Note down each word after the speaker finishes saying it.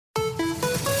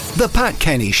The Pat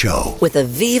Kenny Show with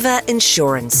Aviva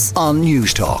Insurance on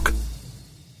News Talk.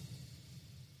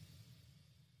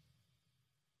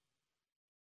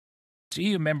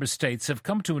 EU member states have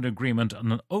come to an agreement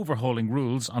on overhauling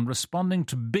rules on responding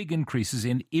to big increases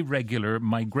in irregular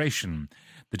migration.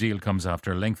 The deal comes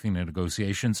after lengthy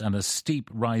negotiations and a steep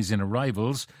rise in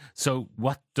arrivals. So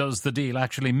what does the deal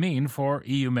actually mean for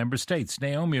EU member states?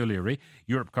 Naomi O Leary,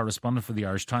 Europe Correspondent for the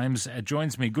Irish Times,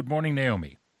 joins me. Good morning,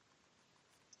 Naomi.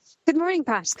 Good morning,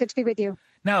 Pat. Good to be with you.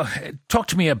 Now, talk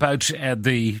to me about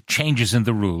the changes in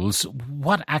the rules.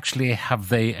 What actually have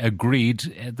they agreed?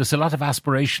 There's a lot of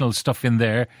aspirational stuff in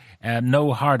there.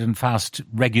 No hard and fast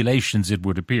regulations, it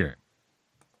would appear.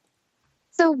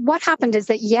 So what happened is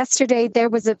that yesterday there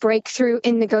was a breakthrough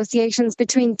in negotiations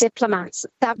between diplomats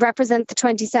that represent the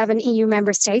 27 EU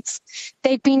member states.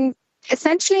 They've been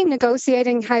essentially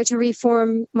negotiating how to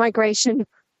reform migration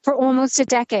for almost a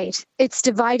decade. It's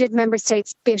divided member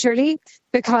states bitterly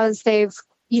because they've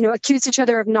accused each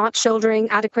other of not shouldering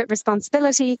adequate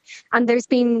responsibility. And there's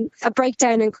been a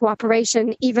breakdown in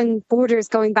cooperation, even borders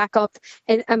going back up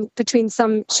between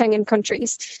some Schengen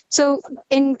countries. So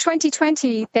in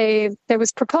 2020, there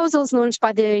was proposals launched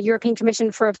by the European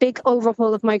Commission for a big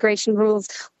overhaul of migration rules,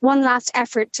 one last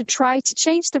effort to try to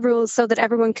change the rules so that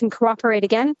everyone can cooperate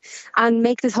again and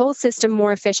make this whole system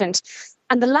more efficient.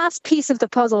 And the last piece of the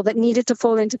puzzle that needed to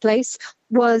fall into place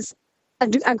was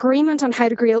an agreement on how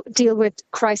to deal with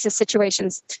crisis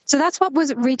situations. So that's what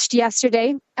was reached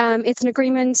yesterday. It's an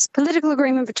agreement, political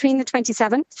agreement between the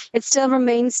 27. It still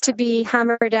remains to be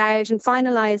hammered out and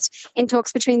finalised in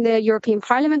talks between the European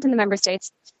Parliament and the member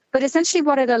states. But essentially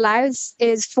what it allows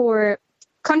is for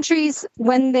countries,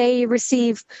 when they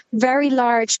receive very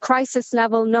large crisis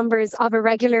level numbers of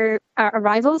irregular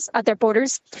arrivals at their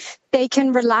borders, they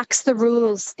can relax the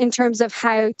rules in terms of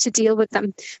how to deal with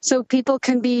them. So people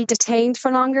can be detained for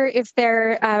longer if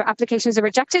their applications are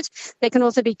rejected. They can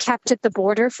also be kept at the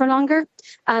border for longer.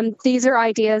 These are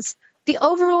ideas. The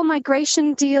overall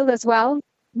migration deal as well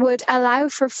would allow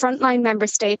for frontline member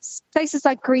states, places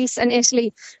like Greece and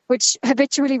Italy, which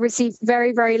habitually receive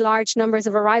very, very large numbers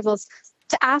of arrivals,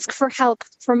 to ask for help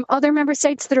from other member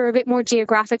states that are a bit more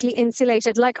geographically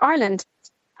insulated, like Ireland.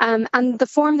 And the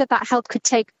form that help could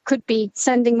take could be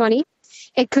sending money.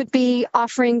 It could be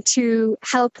offering to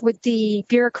help with the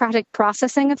bureaucratic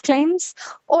processing of claims,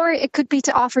 or it could be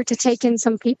to offer to take in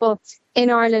some people in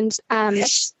Ireland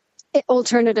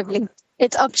alternatively.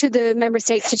 It's up to the member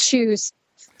state to choose.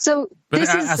 So but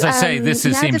as I say, this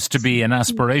seems to be an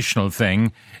aspirational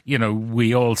thing. You know,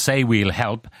 we all say we'll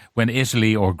help when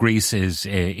Italy or Greece is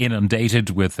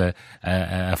inundated with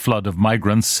a flood of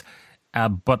migrants.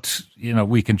 But,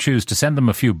 we can choose to send them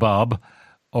a few bob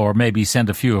or maybe send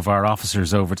a few of our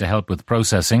officers over to help with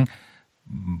processing.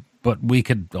 But we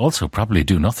could also probably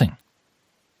do nothing.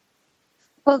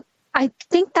 Well, I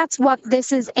think that's what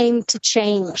this is aimed to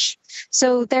change.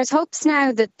 So there's hopes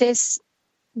now that this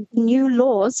new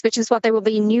laws, which is what there will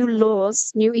be, new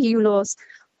EU laws,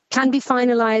 can be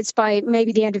finalised by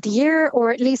maybe the end of the year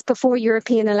or at least before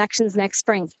European elections next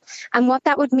spring. And what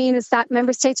that would mean is that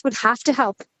member states would have to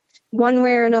help one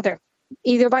way or another,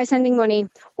 either by sending money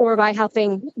or by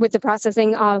helping with the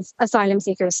processing of asylum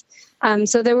seekers.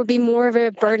 So there would be more of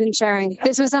a burden sharing.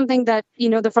 This was something that,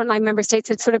 the frontline member states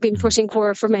had sort of been pushing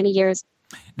for many years.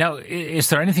 Now, is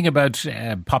there anything about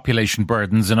population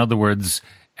burdens? In other words,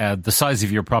 the size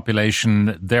of your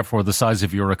population, therefore the size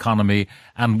of your economy,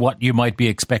 and what you might be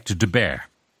expected to bear?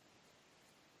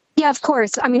 Yeah, of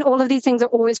course. I mean, all of these things are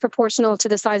always proportional to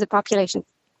the size of population.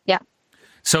 Yeah.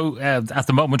 So at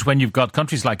the moment, when you've got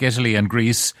countries like Italy and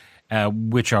Greece,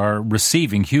 which are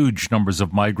receiving huge numbers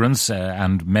of migrants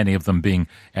and many of them being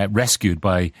rescued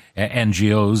by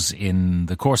NGOs in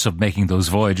the course of making those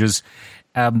voyages,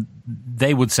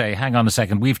 they would say, hang on a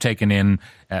second, we've taken in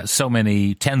so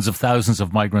many tens of thousands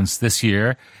of migrants this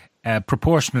year.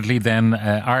 Proportionately then,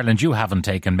 Ireland, you haven't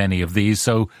taken many of these,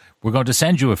 so we're going to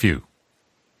send you a few.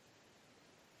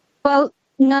 Well,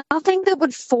 nothing that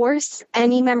would force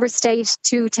any member state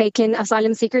to take in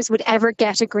asylum seekers would ever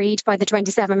get agreed by the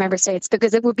 27 member states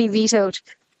because it would be vetoed,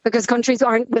 because countries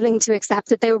aren't willing to accept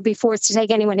that they would be forced to take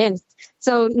anyone in.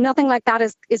 So nothing like that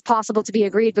is possible to be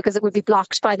agreed because it would be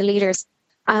blocked by the leaders.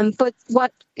 But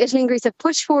what Italy and Greece have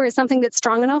pushed for is something that's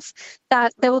strong enough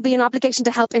that there will be an obligation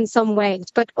to help in some way.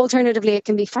 But alternatively, it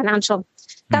can be financial.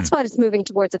 That's what it's moving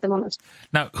towards at the moment.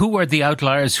 Now, who were the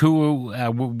outliers? Who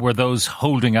were those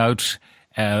holding out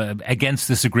against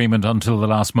this agreement until the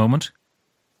last moment?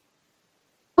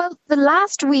 Well, The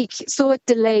last week saw it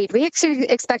delayed. We actually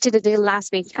expected a deal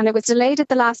last week, and it was delayed at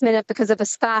the last minute because of a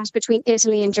spat between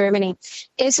Italy and Germany.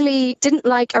 Italy didn't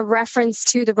like a reference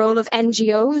to the role of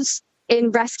NGOs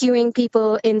in rescuing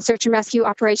people in search and rescue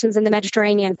operations in the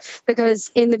Mediterranean, because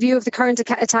in the view of the current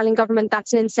Italian government,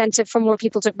 that's an incentive for more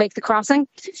people to make the crossing.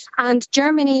 And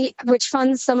Germany, which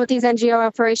funds some of these NGO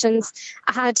operations,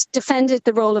 had defended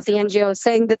the role of the NGOs,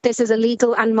 saying that this is a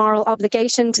legal and moral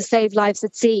obligation to save lives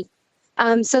at sea.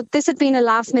 So this had been a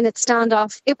last-minute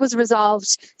standoff. It was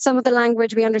resolved. Some of the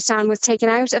language, we understand, was taken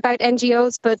out about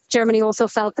NGOs, but Germany also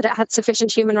felt that it had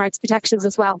sufficient human rights protections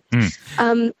as well.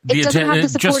 It doesn't have the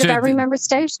support of every member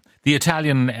state. The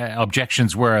Italian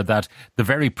objections were that the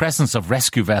very presence of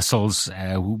rescue vessels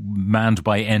manned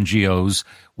by NGOs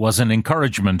was an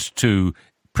encouragement to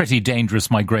pretty dangerous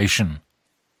migration.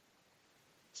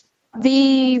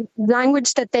 The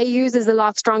language that they use is a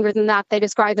lot stronger than that. They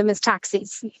describe them as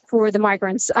taxis for the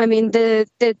migrants. I mean, the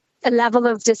level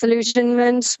of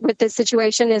disillusionment with this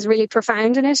situation is really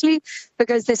profound in Italy,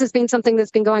 because this has been something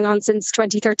that's been going on since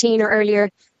 2013 or earlier,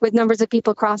 with numbers of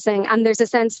people crossing. And there's a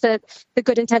sense that the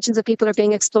good intentions of people are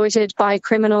being exploited by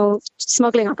criminal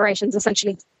smuggling operations,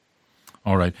 essentially.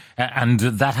 All right. And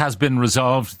that has been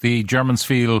resolved. The Germans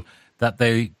feel that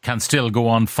they can still go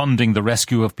on funding the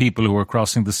rescue of people who are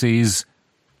crossing the seas?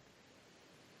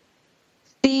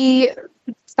 The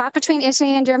spat between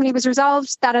Italy and Germany was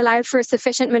resolved. That allowed for a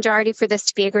sufficient majority for this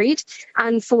to be agreed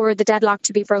and for the deadlock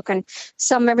to be broken.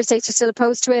 Some member states are still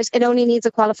opposed to it. It only needs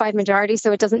a qualified majority,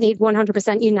 so it doesn't need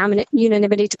 100%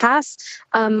 unanimity to pass.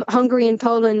 Hungary and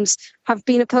Poland have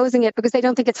been opposing it because they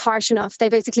don't think it's harsh enough. They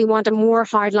basically want a more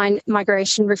hardline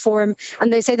migration reform,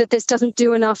 and they say that this doesn't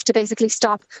do enough to basically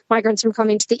stop migrants from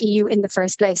coming to the EU in the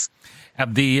first place.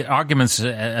 The arguments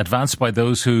advanced by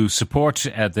those who support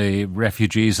the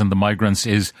refugees and the migrants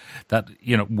is that,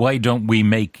 you know, why don't we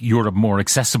make Europe more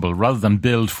accessible rather than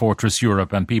build Fortress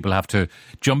Europe and people have to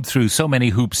jump through so many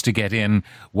hoops to get in?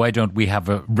 Why don't we have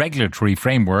a regulatory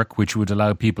framework which would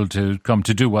allow people to come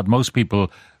to do what most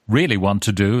people really want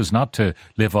to do, is not to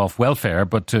live off welfare,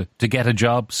 but to get a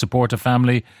job, support a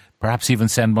family, perhaps even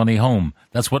send money home.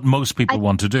 That's what most people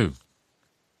want to do.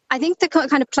 I think the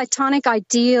kind of platonic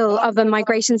ideal of a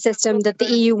migration system that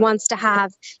the EU wants to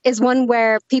have is one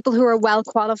where people who are well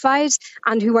qualified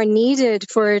and who are needed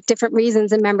for different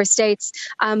reasons in member states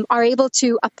are able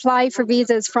to apply for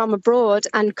visas from abroad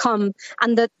and come,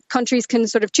 and that countries can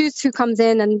sort of choose who comes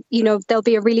in, and, you know, there'll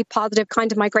be a really positive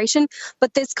kind of migration.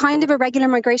 But this kind of irregular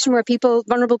migration where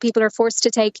vulnerable people are forced to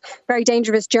take very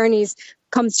dangerous journeys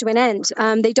comes to an end.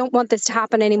 They don't want this to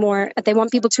happen anymore. They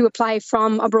want people to apply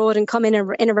from abroad and come in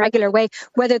a regular way,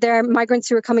 whether they're migrants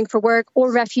who are coming for work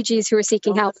or refugees who are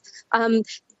seeking help.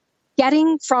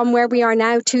 Getting from where we are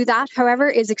now to that, however,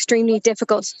 is extremely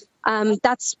difficult.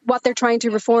 That's what they're trying to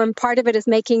reform. Part of it is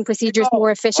making procedures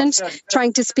more efficient,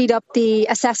 trying to speed up the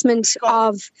assessment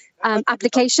of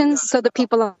applications so that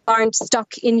people aren't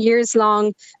stuck in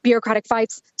years-long bureaucratic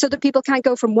fights, so that people can't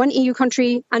go from one EU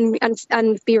country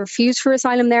and be refused for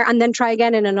asylum there and then try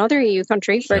again in another EU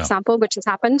country, for example, which has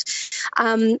happened.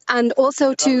 And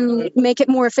also to make it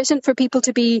more efficient for people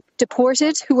to be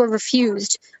deported who are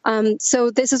refused.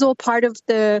 So this is all part of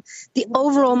the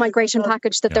overall migration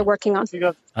package that they're working on.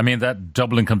 I mean, that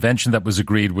Dublin Convention that was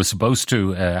agreed was supposed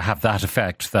to have that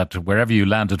effect, that wherever you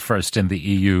landed first in the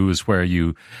EU is where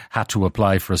you had to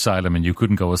apply for asylum, and you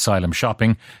couldn't go asylum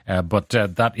shopping. But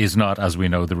that is not, as we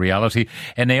know, the reality.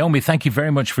 Naomi, thank you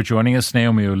very much for joining us.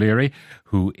 Naomi O Leary,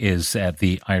 who is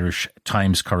the Irish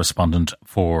Times correspondent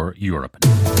for Europe.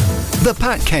 The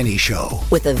Pat Kenny Show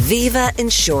with Aviva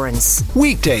Insurance.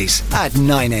 Weekdays at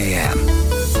 9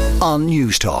 a.m. on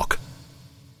News Talk.